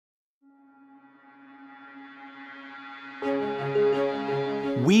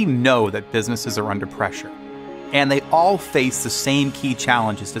We know that businesses are under pressure, and they all face the same key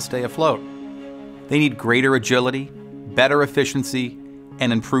challenges to stay afloat. They need greater agility, better efficiency,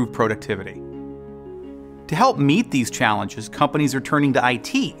 and improved productivity. To help meet these challenges, companies are turning to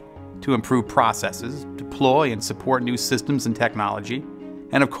IT to improve processes, deploy and support new systems and technology,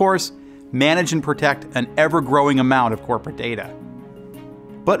 and of course, manage and protect an ever-growing amount of corporate data.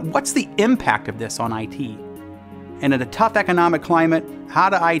 But what's the impact of this on IT? And in a tough economic climate, how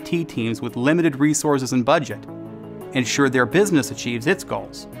do IT teams with limited resources and budget ensure their business achieves its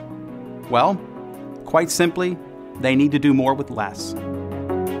goals? Well, quite simply, they need to do more with less.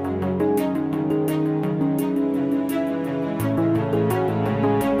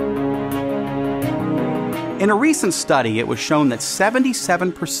 In a recent study, it was shown that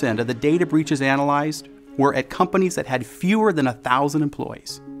 77% of the data breaches analyzed were at companies that had fewer than 1,000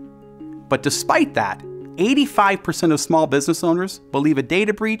 employees. But despite that, 85% of small business owners believe a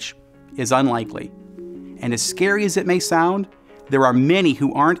data breach is unlikely. And as scary as it may sound, there are many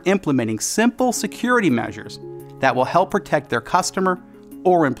who aren't implementing simple security measures that will help protect their customer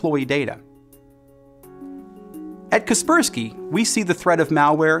or employee data. At Kaspersky, we see the threat of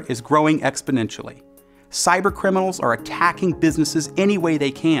malware is growing exponentially. Cybercriminals are attacking businesses any way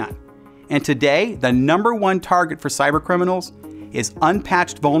they can. And today, the #1 target for cybercriminals is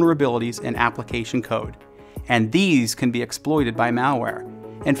unpatched vulnerabilities in application code. And these can be exploited by malware.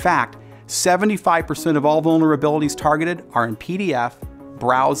 In fact, 75% of all vulnerabilities targeted are in PDF,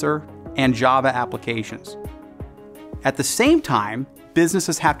 browser, and Java applications. At the same time,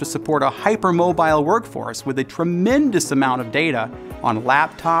 businesses have to support a hypermobile workforce with a tremendous amount of data on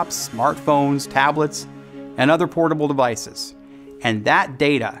laptops, smartphones, tablets, and other portable devices. And that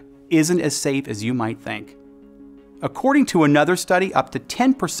data isn't as safe as you might think. According to another study, up to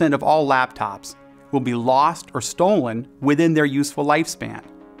 10% of all laptops will be lost or stolen within their useful lifespan.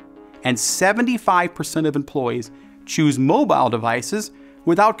 And 75% of employees choose mobile devices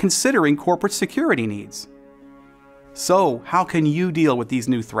without considering corporate security needs. So, how can you deal with these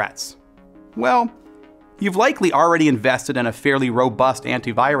new threats? Well, you've likely already invested in a fairly robust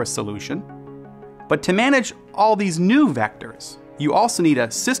antivirus solution. But to manage all these new vectors, you also need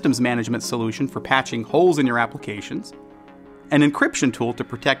a systems management solution for patching holes in your applications, an encryption tool to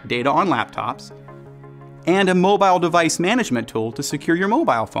protect data on laptops, and a mobile device management tool to secure your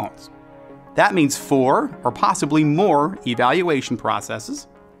mobile phones. That means 4 or possibly more evaluation processes,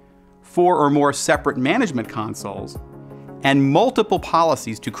 4 or more separate management consoles, and multiple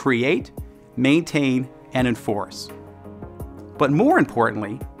policies to create, maintain, and enforce. But more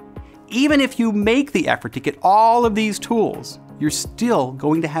importantly, even if you make the effort to get all of these tools, you're still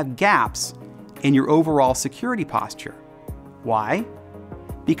going to have gaps in your overall security posture. Why?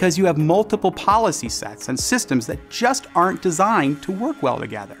 Because you have multiple policy sets and systems that just aren't designed to work well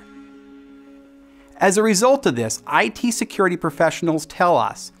together. As a result of this, IT security professionals tell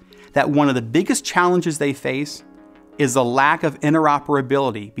us that one of the biggest challenges they face is the lack of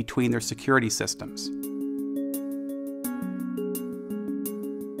interoperability between their security systems.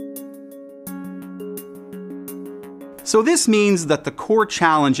 So this means that the core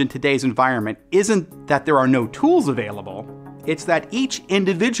challenge in today's environment isn't that there are no tools available, it's that each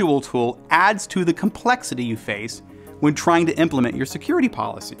individual tool adds to the complexity you face when trying to implement your security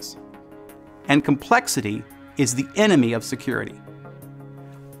policies. And complexity is the enemy of security.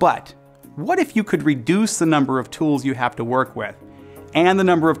 But what if you could reduce the number of tools you have to work with and the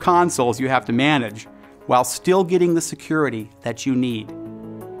number of consoles you have to manage while still getting the security that you need?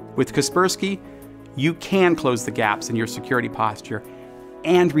 With Kaspersky, you can close the gaps in your security posture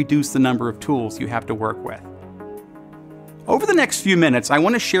and reduce the number of tools you have to work with. Over the next few minutes, I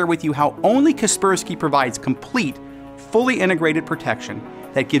want to share with you how only Kaspersky provides complete, fully integrated protection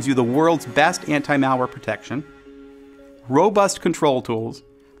that gives you the world's best anti-malware protection, robust control tools,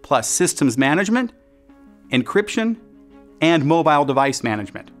 plus systems management, encryption, and mobile device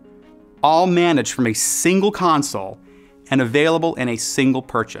management, all managed from a single console and available in a single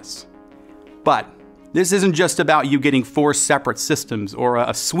purchase. But this isn't just about you getting 4 separate systems or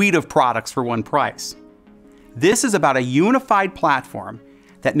a suite of products for one price. This is about a unified platform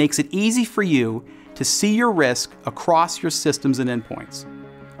that makes it easy for you to see your risk across your systems and endpoints.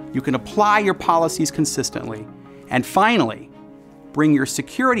 You can apply your policies consistently, and finally, bring your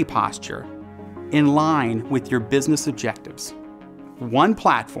security posture in line with your business objectives. One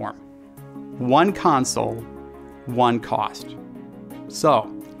platform, one console, one cost.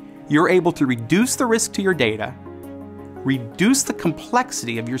 So, you're able to reduce the risk to your data, reduce the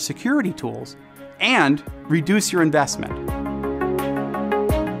complexity of your security tools, and reduce your investment.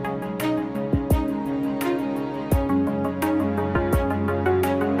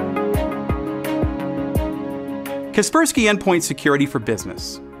 Kaspersky Endpoint Security for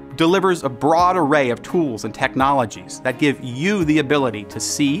Business delivers a broad array of tools and technologies that give you the ability to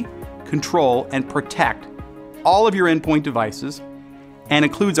see, control, and protect all of your endpoint devices, and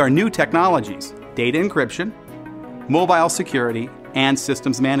includes our new technologies, data encryption, mobile security, and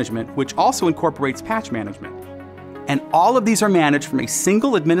systems management, which also incorporates patch management. And all of these are managed from a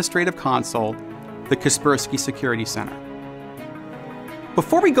single administrative console, the Kaspersky Security Center.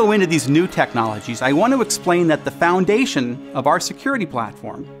 Before we go into these new technologies, I want to explain that the foundation of our security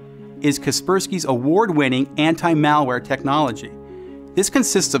platform is Kaspersky's award-winning anti-malware technology. This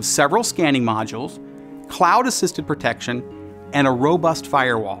consists of several scanning modules, cloud-assisted protection, and a robust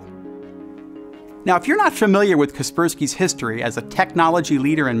firewall. Now, if you're not familiar with Kaspersky's history as a technology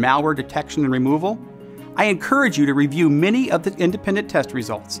leader in malware detection and removal, I encourage you to review many of the independent test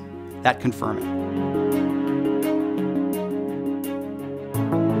results that confirm it.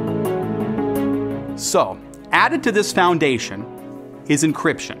 So, added to this foundation is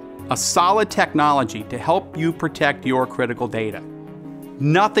encryption, a solid technology to help you protect your critical data.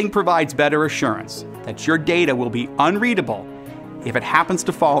 Nothing provides better assurance that your data will be unreadable if it happens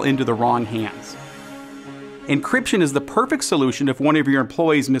to fall into the wrong hands. Encryption is the perfect solution if one of your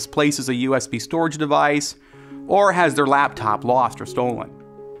employees misplaces a USB storage device or has their laptop lost or stolen.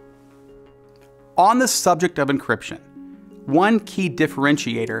 On the subject of encryption, one key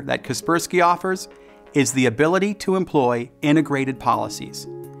differentiator that Kaspersky offers is the ability to employ integrated policies.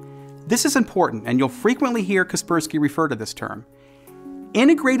 This is important, and you'll frequently hear Kaspersky refer to this term.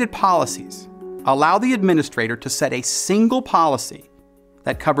 Integrated policies allow the administrator to set a single policy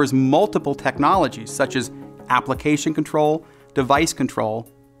that covers multiple technologies such as application control, device control,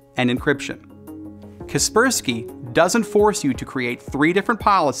 and encryption. Kaspersky doesn't force you to create 3 different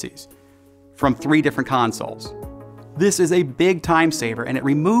policies from 3 different consoles. This is a big time saver, and it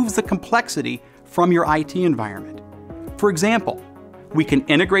removes the complexity from your IT environment. For example, we can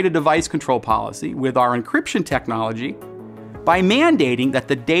integrate a device control policy with our encryption technology by mandating that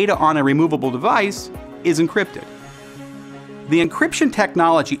the data on a removable device is encrypted. The encryption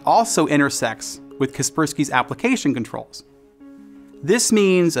technology also intersects with Kaspersky's application controls. This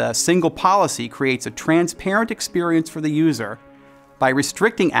means a single policy creates a transparent experience for the user by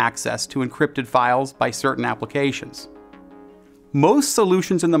restricting access to encrypted files by certain applications. Most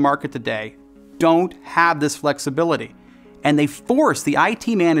solutions in the market today don't have this flexibility, and they force the IT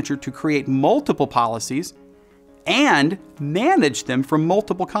manager to create multiple policies and manage them from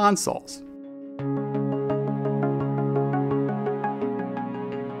multiple consoles.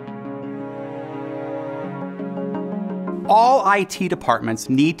 All IT departments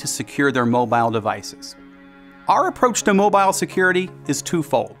need to secure their mobile devices. Our approach to mobile security is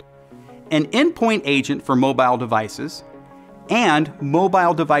twofold: an endpoint agent for mobile devices and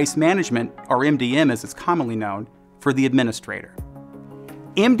mobile device management, or MDM as it's commonly known, for the administrator.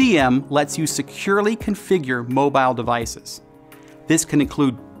 MDM lets you securely configure mobile devices. This can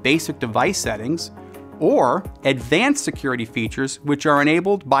include basic device settings or advanced security features which are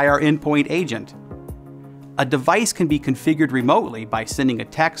enabled by our endpoint agent. A device can be configured remotely by sending a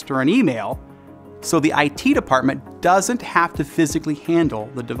text or an email, so the IT department doesn't have to physically handle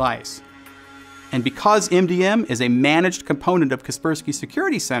the device. And because MDM is a managed component of Kaspersky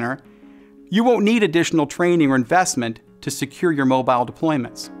Security Center, you won't need additional training or investment to secure your mobile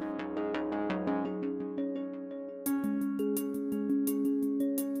deployments.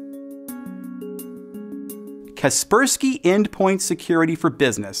 Kaspersky Endpoint Security for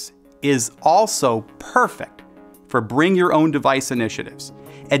Business is also perfect for bring your own device initiatives.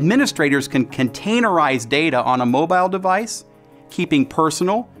 Administrators can containerize data on a mobile device, keeping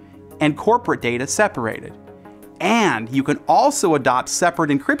personal and corporate data separated. And you can also adopt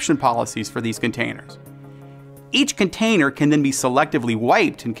separate encryption policies for these containers. Each container can then be selectively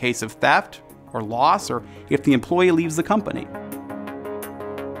wiped in case of theft or loss, or if the employee leaves the company.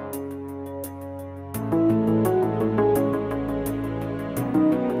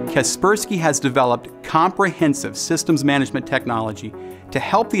 Kaspersky has developed comprehensive systems management technology to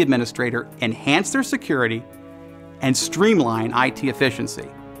help the administrator enhance their security and streamline IT efficiency.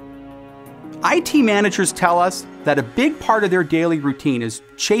 IT managers tell us that a big part of their daily routine is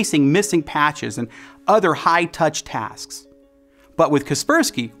chasing missing patches and other high-touch tasks. But with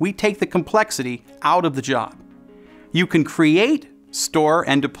Kaspersky, we take the complexity out of the job. You can create, store,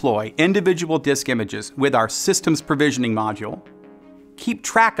 and deploy individual disk images with our systems provisioning module, keep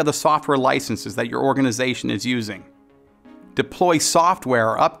track of the software licenses that your organization is using, deploy software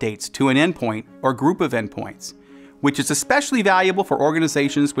or updates to an endpoint or group of endpoints, which is especially valuable for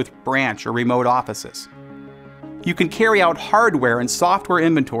organizations with branch or remote offices. You can carry out hardware and software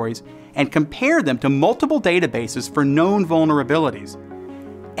inventories and compare them to multiple databases for known vulnerabilities.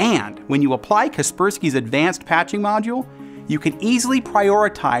 And when you apply Kaspersky's advanced patching module, you can easily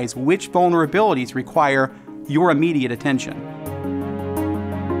prioritize which vulnerabilities require your immediate attention.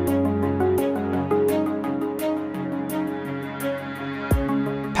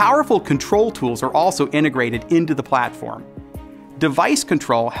 Powerful control tools are also integrated into the platform. Device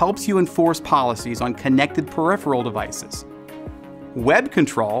control helps you enforce policies on connected peripheral devices. Web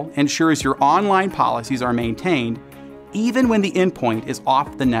control ensures your online policies are maintained even when the endpoint is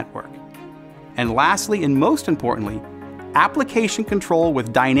off the network. And lastly, and most importantly, application control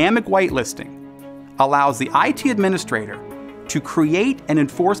with dynamic whitelisting allows the IT administrator to create and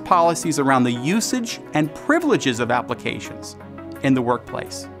enforce policies around the usage and privileges of applications in the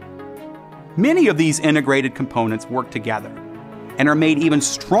workplace. Many of these integrated components work together and are made even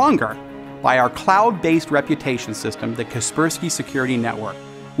stronger by our cloud-based reputation system, the Kaspersky Security Network,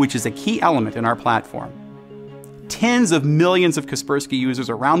 which is a key element in our platform. Tens of millions of Kaspersky users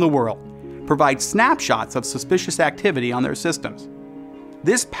around the world provide snapshots of suspicious activity on their systems.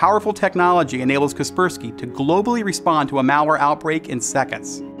 This powerful technology enables Kaspersky to globally respond to a malware outbreak in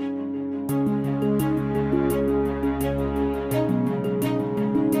seconds.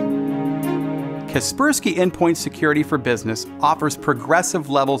 Kaspersky Endpoint Security for Business offers progressive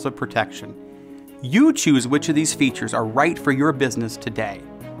levels of protection. You choose which of these features are right for your business today.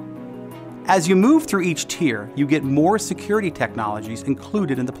 As you move through each tier, you get more security technologies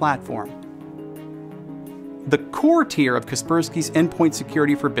included in the platform. The core tier of Kaspersky's Endpoint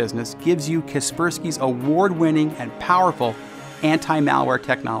Security for Business gives you Kaspersky's award-winning and powerful anti-malware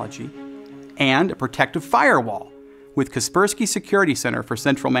technology and a protective firewall with Kaspersky Security Center for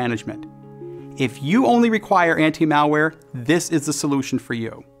central management. If you only require anti-malware, this is the solution for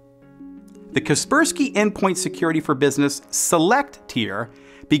you. The Kaspersky Endpoint Security for Business Select tier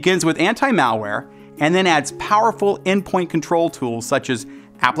begins with anti-malware and then adds powerful endpoint control tools such as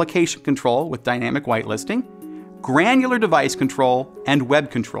application control with dynamic whitelisting, granular device control, and web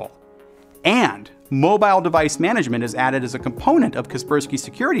control. And mobile device management is added as a component of Kaspersky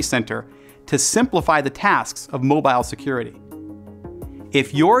Security Center to simplify the tasks of mobile security.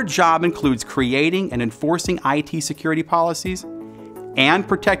 If your job includes creating and enforcing IT security policies and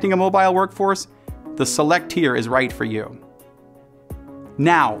protecting a mobile workforce, the Select tier is right for you.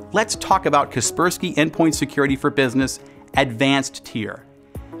 Now, let's talk about Kaspersky Endpoint Security for Business Advanced tier.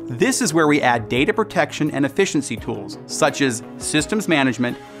 This is where we add data protection and efficiency tools, such as systems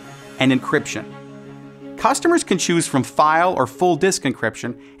management and encryption. Customers can choose from file or full disk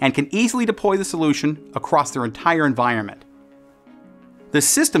encryption and can easily deploy the solution across their entire environment. The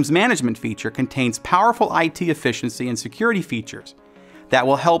systems management feature contains powerful IT efficiency and security features that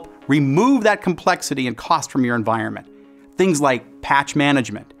will help remove that complexity and cost from your environment. Things like patch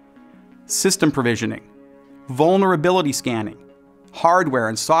management, system provisioning, vulnerability scanning, hardware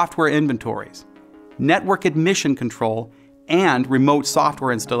and software inventories, network admission control, and remote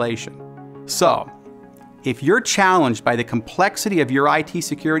software installation. So, if you're challenged by the complexity of your IT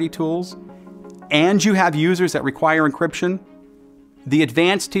security tools and you have users that require encryption, the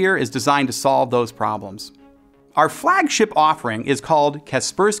advanced tier is designed to solve those problems. Our flagship offering is called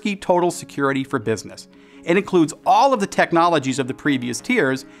Kaspersky Total Security for Business. It includes all of the technologies of the previous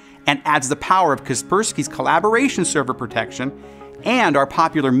tiers and adds the power of Kaspersky's collaboration server protection and our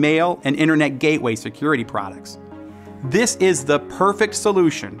popular mail and internet gateway security products. This is the perfect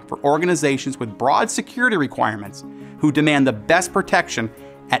solution for organizations with broad security requirements who demand the best protection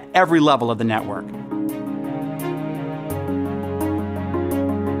at every level of the network.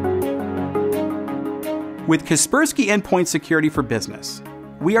 With Kaspersky Endpoint Security for Business,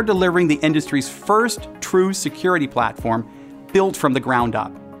 we are delivering the industry's first true security platform built from the ground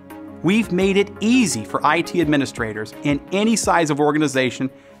up. We've made it easy for IT administrators in any size of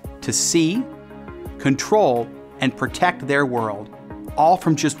organization to see, control, and protect their world, all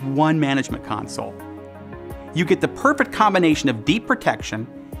from just one management console. You get the perfect combination of deep protection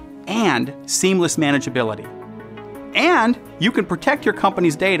and seamless manageability. And you can protect your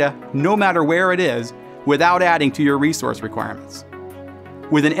company's data no matter where it is without adding to your resource requirements.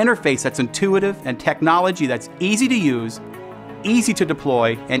 With an interface that's intuitive and technology that's easy to use, easy to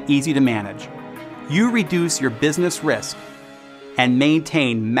deploy, and easy to manage, you reduce your business risk and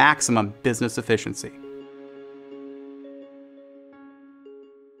maintain maximum business efficiency.